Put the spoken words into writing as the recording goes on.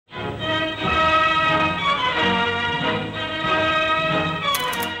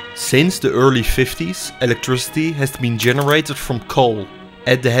Since the early 50s, electricity has been generated from coal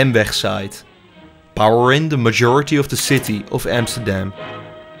at the Hemweg site, powering the majority of the city of Amsterdam.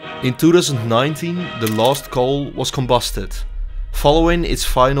 In 2019, the last coal was combusted, following its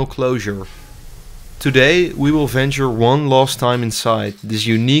final closure. Today we will venture one last time inside this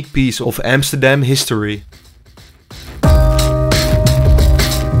unique piece of Amsterdam history.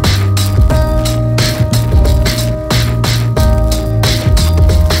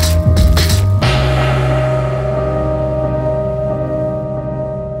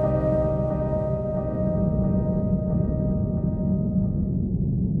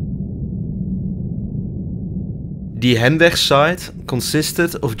 The Hemweg site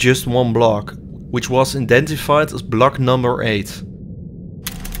consisted of just one block, which was identified as block number 8.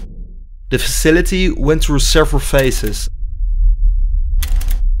 The facility went through several phases.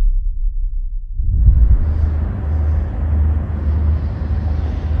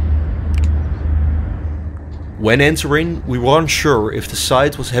 When entering, we weren't sure if the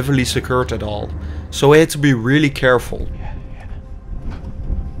site was heavily secured at all, so we had to be really careful.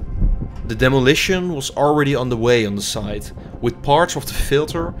 The demolition was already on the way on the site, with parts of the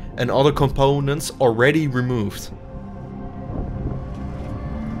filter and other components already removed.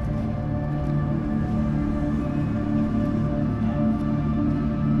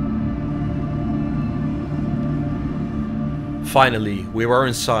 Finally, we were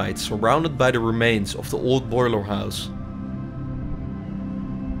inside, surrounded by the remains of the old boiler house.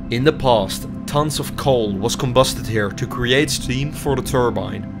 In the past, tons of coal was combusted here to create steam for the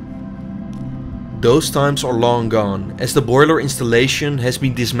turbine. Those times are long gone, as the boiler installation has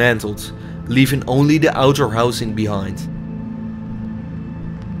been dismantled, leaving only the outer housing behind.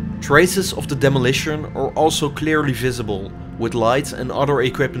 Traces of the demolition are also clearly visible, with lights and other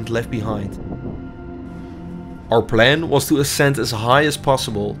equipment left behind. Our plan was to ascend as high as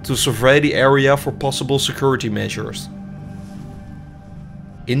possible to survey the area for possible security measures.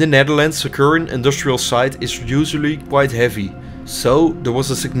 In the Netherlands, securing an industrial site is usually quite heavy, so there was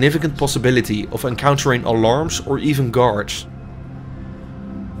a significant possibility of encountering alarms or even guards.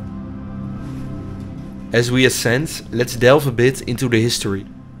 As we ascend, let's delve a bit into the history.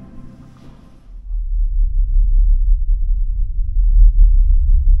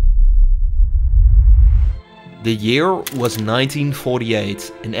 The year was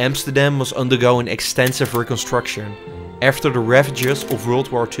 1948 and Amsterdam was undergoing extensive reconstruction after the ravages of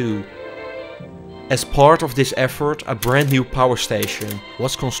World War II. As part of this effort, a brand new power station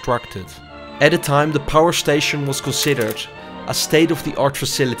was constructed. At the time, the power station was considered a state-of-the-art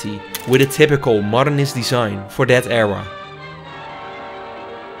facility with a typical modernist design for that era.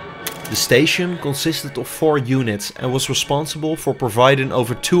 The station consisted of 4 units and was responsible for providing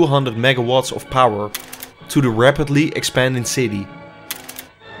over 200 megawatts of power to the rapidly expanding city.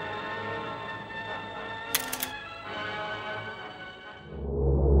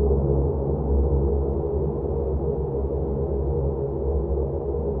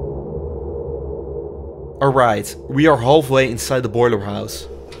 Alright, we are halfway inside the boiler house.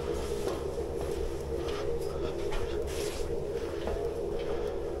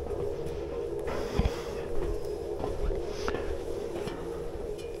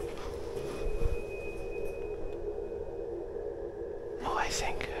 Oh, I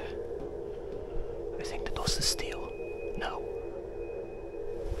think that was the steel. No.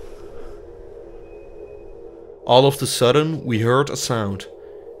 All of a sudden, we heard a sound.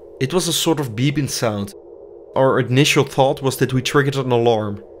 It was a sort of beeping sound. Our initial thought was that we triggered an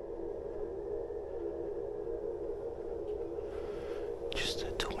alarm. Just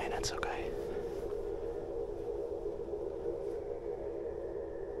 2 minutes, okay?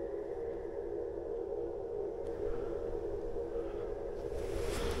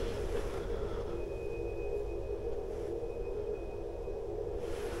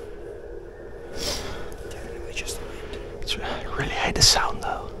 I really hate the sound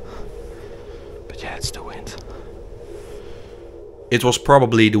though. But yeah, it's the wind. It was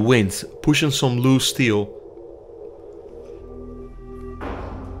probably the wind pushing some loose steel.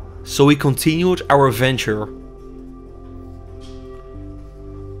 So we continued our adventure.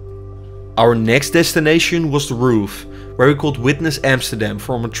 Our next destination was the roof, where we could witness Amsterdam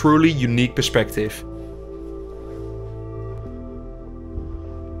from a truly unique perspective.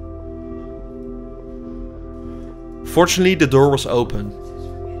 Fortunately, the door was open.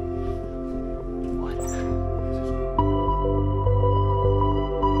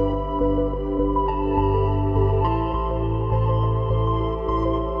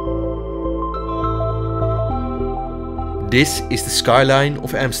 This is the skyline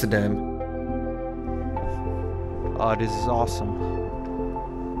of Amsterdam. Oh, this is awesome.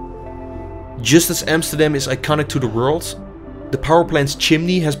 Just as Amsterdam is iconic to the world, the power plant's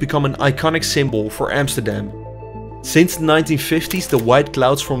chimney has become an iconic symbol for Amsterdam. Since the 1950s, the white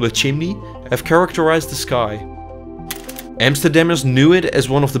clouds from the chimney have characterized the sky. Amsterdammers knew it as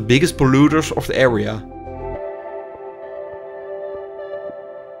one of the biggest polluters of the area.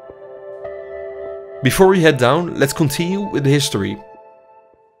 Before we head down, let's continue with the history.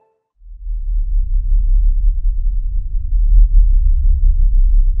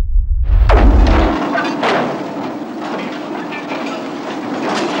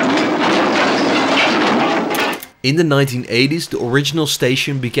 In the 1980s, the original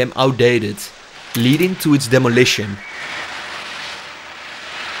station became outdated, leading to its demolition.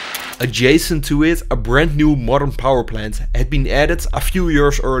 Adjacent to it, a brand new modern power plant had been added a few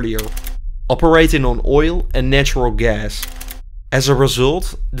years earlier, operating on oil and natural gas. As a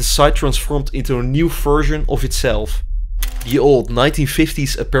result, the site transformed into a new version of itself. The old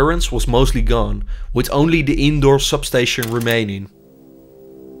 1950s appearance was mostly gone, with only the indoor substation remaining.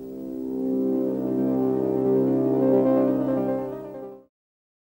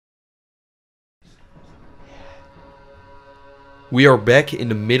 We are back in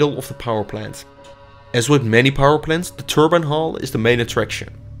the middle of the power plant. As with many power plants, the turbine hall is the main attraction.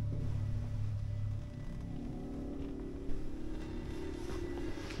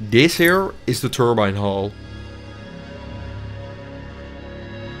 This here is the turbine hall.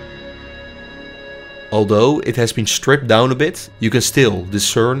 Although it has been stripped down a bit, you can still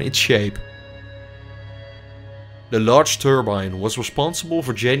discern its shape. The large turbine was responsible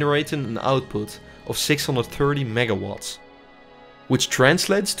for generating an output of 630 megawatts. Which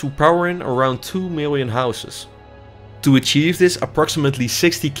translates to powering around 2 million houses. To achieve this, approximately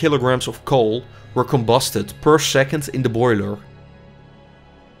 60 kilograms of coal were combusted per second in the boiler.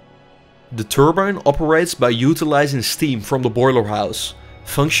 The turbine operates by utilizing steam from the boiler house,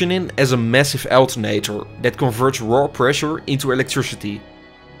 functioning as a massive alternator that converts raw pressure into electricity.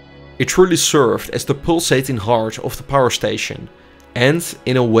 It truly served as the pulsating heart of the power station, and,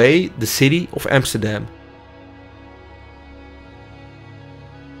 in a way, the city of Amsterdam.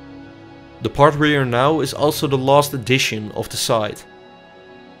 The part we are now is also the last edition of the site.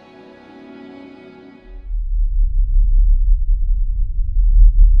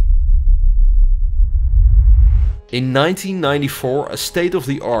 In 1994, a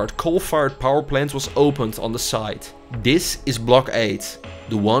state-of-the-art coal-fired power plant was opened on the site. This is Block 8,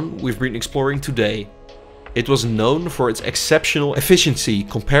 the one we've been exploring today. It was known for its exceptional efficiency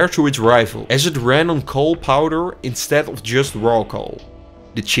compared to its rival, as it ran on coal powder instead of just raw coal.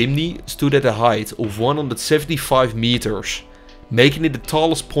 The chimney stood at a height of 175 meters, making it the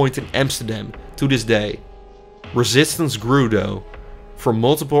tallest point in Amsterdam to this day. Resistance grew though, from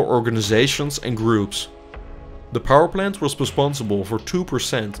multiple organizations and groups. The power plant was responsible for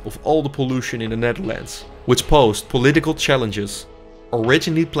 2% of all the pollution in the Netherlands, which posed political challenges.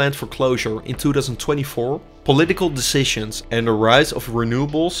 Originally planned for closure in 2024, political decisions and the rise of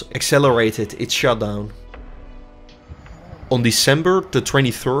renewables accelerated its shutdown. On December the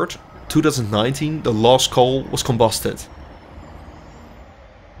 23rd, 2019, the last coal was combusted,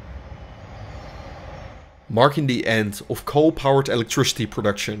 marking the end of coal-powered electricity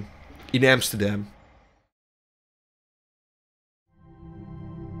production in Amsterdam.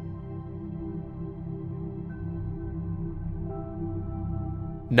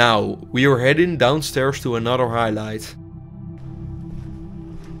 Now, we are heading downstairs to another highlight.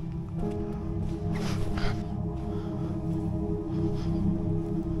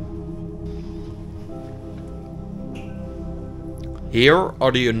 Here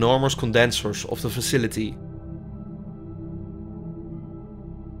are the enormous condensers of the facility.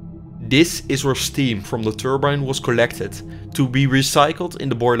 This is where steam from the turbine was collected to be recycled in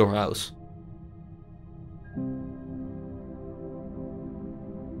the boiler house.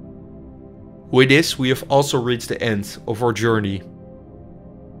 With this, we have also reached the end of our journey.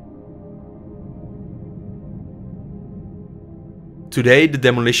 Today the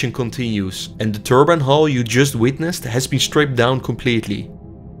demolition continues, and the turbine hall you just witnessed has been stripped down completely.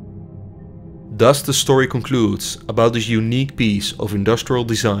 Thus the story concludes about this unique piece of industrial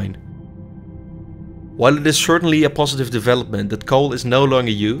design. While it is certainly a positive development that coal is no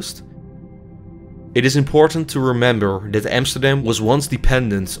longer used, it is important to remember that Amsterdam was once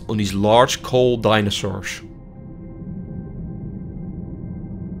dependent on these large coal dinosaurs.